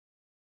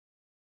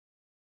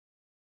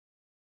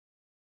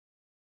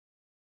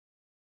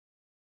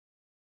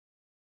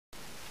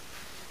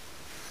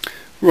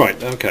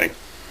Right, okay,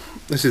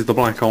 this is the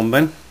black on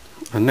then,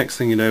 and next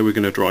thing you know we're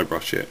going to dry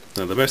brush it.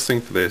 Now the best thing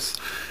for this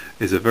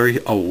is a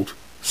very old,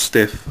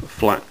 stiff,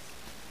 flat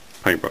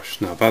paintbrush.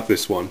 Now I've had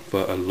this one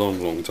for a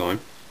long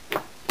time.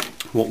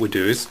 What we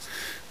do is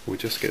we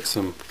just get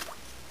some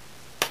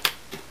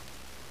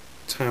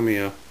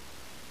Tamiya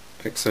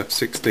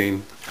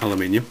XF16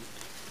 aluminium,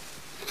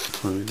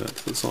 move that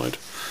to the side.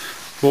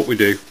 What we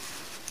do,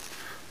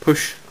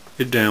 push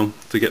it down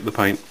to get the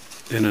paint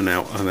in and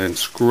out, and then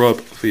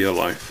scrub for your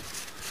life.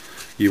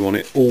 You want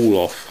it all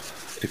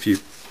off.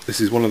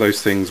 This is one of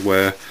those things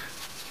where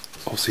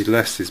obviously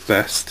less is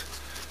best.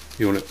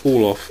 You want it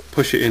all off,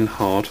 push it in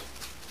hard,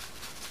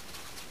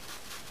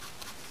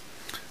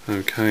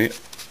 okay,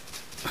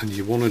 and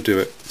you want to do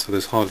it so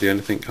there's hardly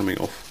anything coming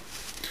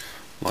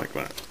off, like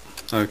that.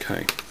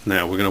 Okay,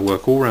 now we're going to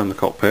work all around the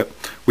cockpit.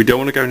 We don't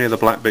want to go near the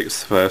black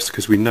bits first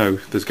because we know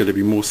there's going to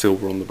be more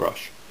silver on the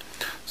brush.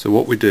 So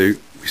what we do,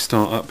 we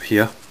start up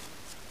here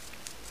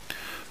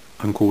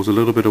and cause a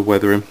little bit of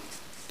weathering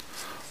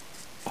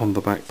on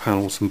the back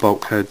panels and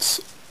bulkheads,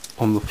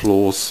 on the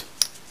floors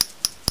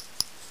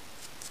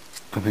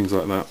and things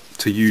like that,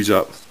 to use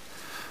up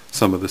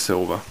some of the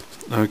silver.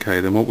 Okay,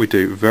 then what we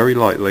do, very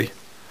lightly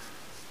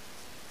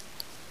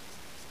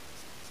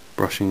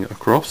brushing it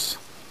across.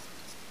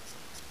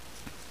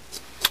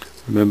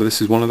 Remember,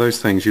 this is one of those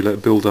things you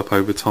let build up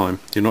over time.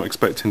 You're not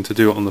expecting to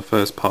do it on the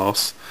first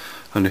pass,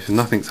 and if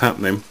nothing's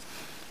happening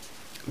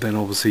then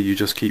obviously you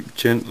just keep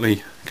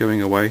gently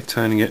going away,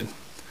 turning it,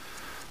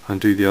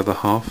 and do the other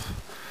half.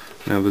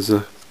 Now there's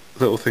a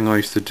little thing I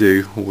used to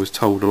do, or was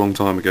told a long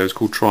time ago, it's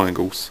called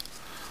triangles.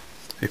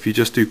 If you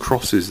just do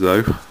crosses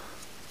though,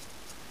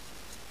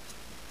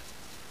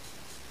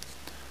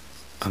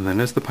 and then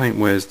as the paint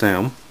wears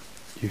down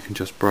you can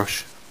just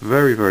brush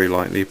very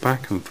lightly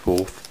back and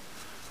forth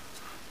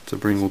to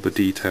bring all the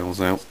details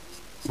out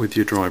with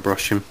your dry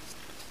brushing,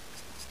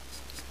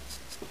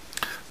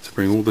 to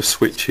bring all the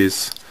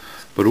switches.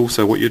 But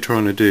also what you're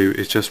trying to do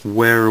is just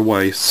wear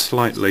away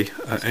slightly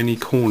at any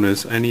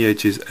corners, any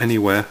edges,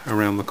 anywhere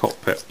around the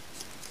cockpit.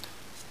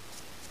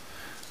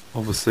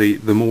 Obviously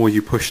the more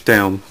you push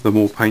down, the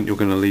more paint you're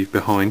going to leave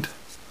behind.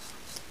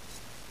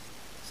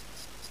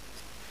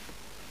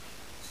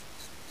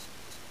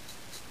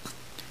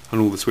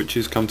 And all the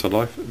switches come to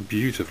life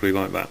beautifully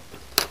like that.